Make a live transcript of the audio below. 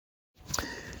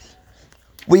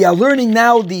We are learning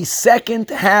now the second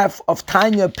half of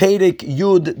Tanya Perek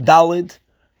Yud Dalid.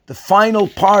 The final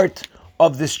part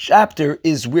of this chapter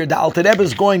is where the Alter Rebbe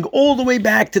is going all the way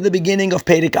back to the beginning of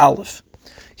Perek Aleph.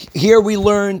 Here we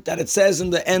learned that it says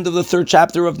in the end of the third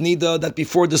chapter of Nida that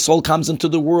before the soul comes into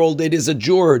the world, it is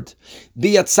adjured,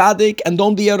 be a tzaddik and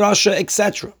don't be a rasha,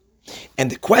 etc. And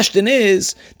the question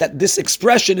is that this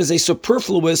expression is a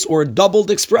superfluous or a doubled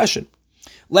expression.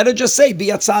 Let it just say, be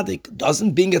a tzaddik.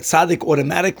 Doesn't being a tzaddik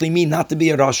automatically mean not to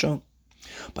be a rasha?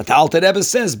 But the Alter Rebbe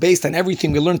says, based on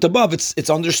everything we learned above, it's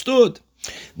understood.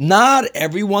 Not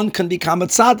everyone can become a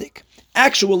tzaddik.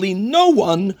 Actually, no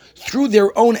one, through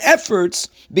their own efforts,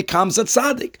 becomes a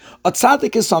tzaddik. A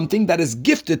tzaddik is something that is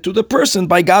gifted to the person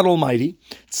by God Almighty.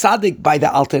 Tzaddik, by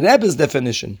the Alter Rebbe's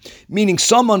definition, meaning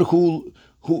someone who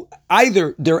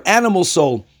either their animal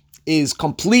soul is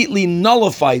completely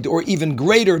nullified, or even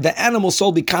greater, the animal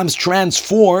soul becomes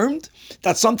transformed.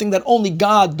 That's something that only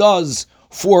God does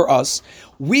for us.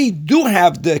 We do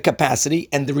have the capacity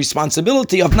and the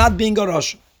responsibility of not being a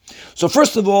rasha. So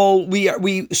first of all,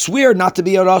 we swear not to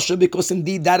be a rasha because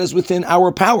indeed that is within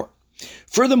our power.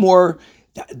 Furthermore,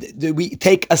 we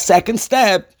take a second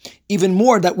step, even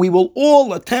more, that we will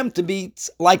all attempt to be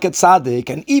like a tzaddik,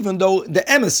 and even though the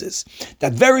emesis,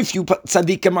 that very few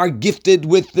tzaddikim are gifted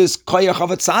with this koyach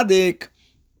of a tzaddik,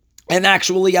 and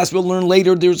actually, as we'll learn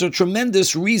later, there's a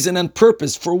tremendous reason and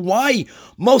purpose for why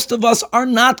most of us are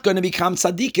not going to become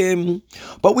tzaddikim,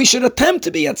 but we should attempt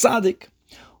to be a tzaddik.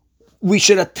 We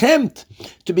should attempt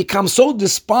to become so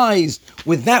despised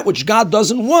with that which God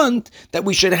doesn't want that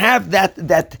we should have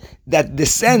that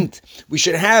dissent. We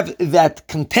should have that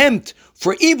contempt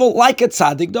for evil like a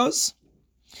tzaddik does.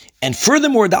 And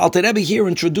furthermore, the Alter Rebbe here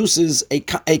introduces a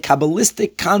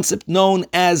Kabbalistic concept known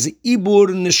as Ibur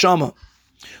Neshama,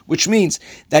 which means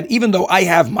that even though I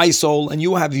have my soul and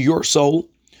you have your soul,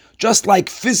 just like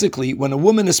physically, when a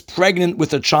woman is pregnant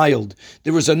with a child,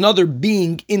 there is another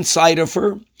being inside of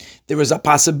her. There is a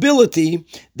possibility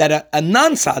that a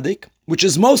non-tzaddik, which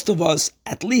is most of us,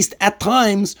 at least at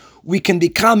times, we can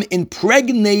become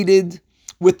impregnated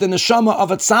with the neshama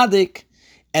of a tzaddik,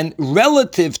 and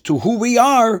relative to who we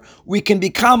are, we can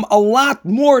become a lot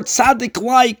more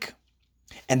tzaddik-like.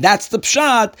 And that's the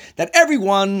pshat, that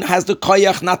everyone has the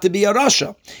koyach not to be a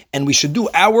rasha. And we should do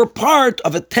our part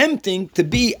of attempting to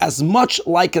be as much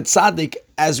like a tzaddik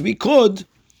as we could,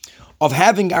 of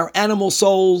having our animal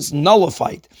souls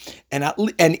nullified. And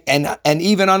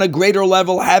even on a greater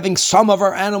level, having some of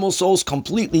our animal souls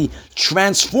completely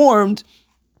transformed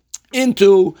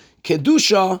into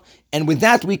Kedusha. And with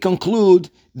that we conclude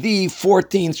the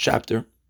 14th chapter.